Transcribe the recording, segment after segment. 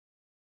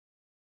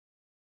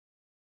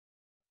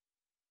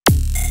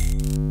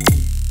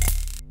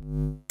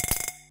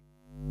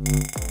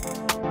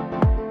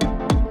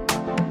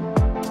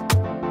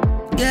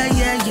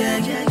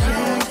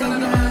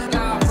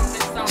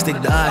Stig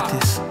Da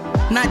Artist.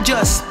 Not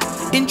just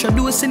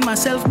introducing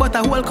myself, but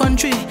a whole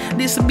country.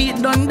 This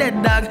beat done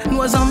dead, dog.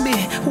 No zombie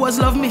who was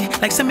love me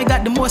like say me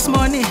got the most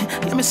money.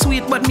 Yeah, me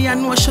sweet, but me I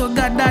know sure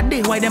God that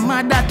day. Why them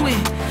mad that way?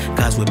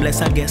 Cause we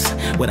blessed, I guess.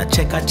 With a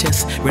check our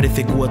chest, ready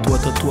for go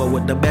to tour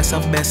with the best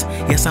of best.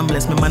 Yes, I'm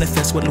blessed. Me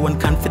manifest with low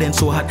and confidence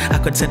so hot I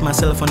could set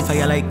myself on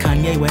fire like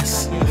Kanye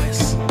West.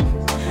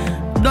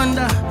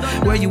 Dunder,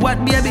 where you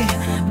at, baby?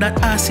 That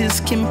ass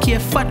is Kim K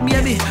fat,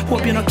 baby.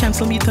 Hope you not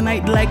cancel me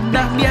tonight like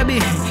that, baby.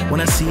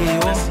 Wanna see you,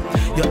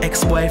 your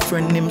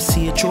ex-boyfriend named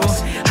C-H-O.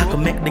 I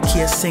could make the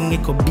case sing,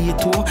 it could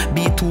B2,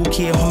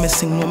 B2K, how me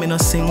sing, no me no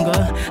single.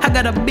 I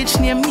got a bitch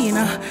named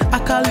Nina, I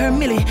call her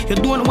Millie. You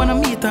don't wanna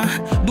meet her,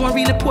 don't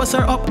really post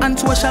her up on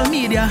social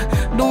media.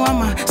 Don't want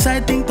my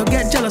side thing to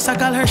get jealous. I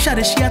call her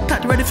Shady, she a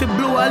tat, ready for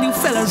blow all you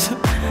fellas.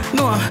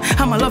 No,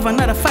 I'm a lover,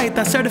 not a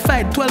fighter,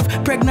 certified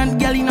 12 pregnant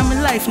gal in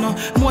my life now.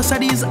 Most of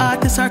these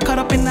artists are caught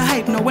up in the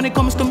hype now. When it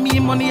comes to me,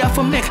 money I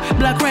for make.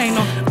 Black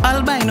rhino,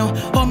 albino,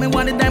 how me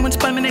want the diamonds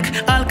on my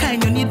neck. All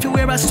kind, you need to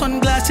wear a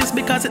sunglasses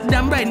because it's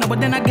damn bright now.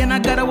 But then again, I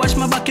gotta watch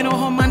my back, you know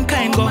how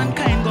mankind go.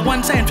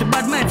 One sign for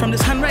bad mind from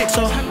this handwrite,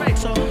 so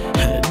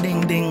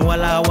ding ding,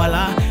 walla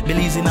walla.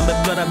 Belize in my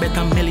brother bet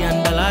 $1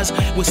 million.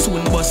 We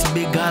soon bust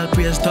big, all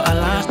praise to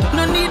Allah.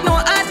 No need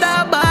no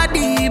other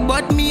body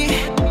but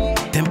me.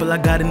 Temple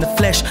of God in the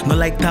flesh, no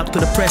like talk to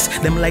the press.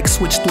 Them like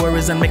switch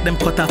stories and make them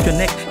cut off your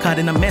neck. Caught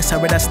in a mess, I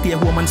rather stay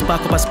home and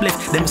spark up a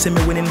spliff. Them see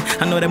me winning,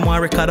 I know them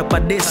want record up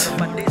at this.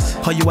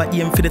 How you are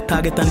aim for the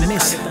target and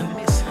miss.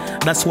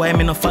 That's why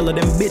me no follow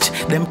them bitch.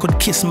 Them could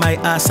kiss my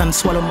ass and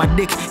swallow my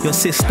dick. Your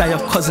sister, your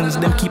cousins,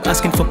 them keep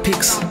asking for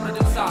pics.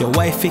 Your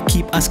wife, they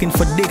keep asking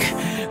for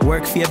dick.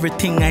 Work for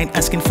everything, I ain't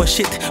asking for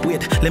shit.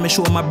 Wait, let me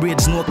show my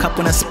braids, no cap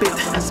when I spit.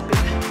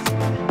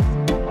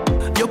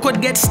 You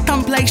could get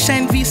stamped like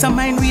Shine Visa,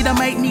 mind reader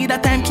might need a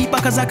timekeeper.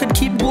 Cause I could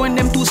keep going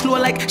them too slow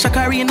like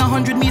Shakari in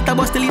 100-meter.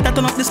 Bust the leader,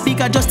 turn up the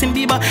speaker, Justin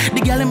Bieber.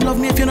 The girl him love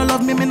me, if you no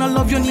love me, me no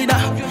love you neither.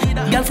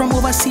 Girl from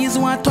overseas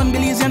want ton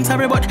Belizean,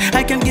 sorry but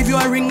I can give you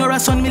a ring or a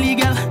son, me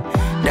legal.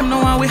 Them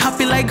know how we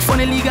happy like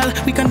funny legal.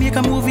 We can make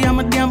a movie, I'm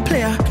a damn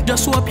player.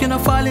 Just hope you no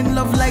fall in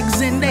love like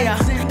Zendaya.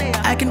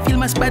 I can feel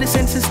my spidey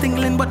senses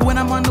tingling, but when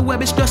I'm on the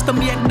web it's just to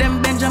make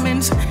them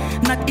Benjamins.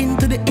 Not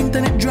into the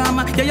internet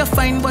drama. Yeah, you're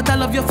fine, but I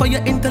love you for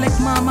your intellect,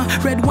 mama.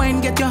 Red wine,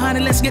 get your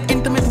honey, let's get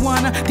intimate,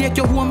 wanna take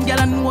your home, girl,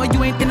 I know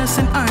you ain't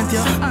innocent, aren't you?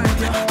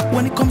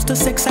 When it comes to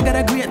sex, I got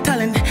a great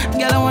talent.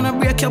 Girl, I wanna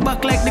break your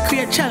back like the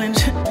Create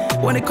Challenge.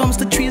 When it comes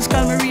to trees,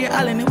 call me Ray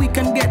Allen. We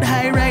can get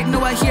high right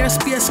now, I hear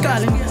space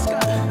calling.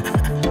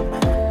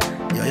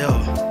 Yo,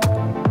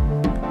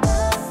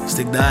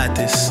 Stig Da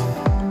Artist.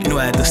 You know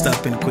I had to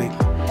stop in quick.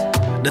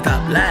 The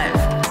top live.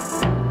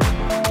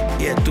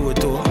 Yeah, do it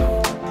too.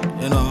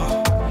 You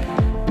know.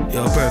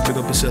 Yo, Perf, big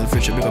up yourself,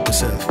 Richard, big up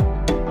yourself.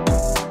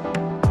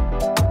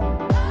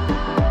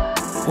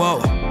 Wow.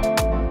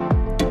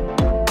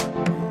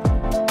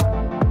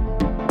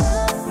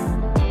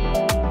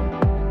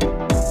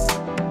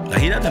 I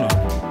hear that, you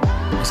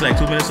know. It's like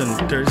 2 minutes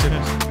and 30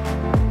 seconds.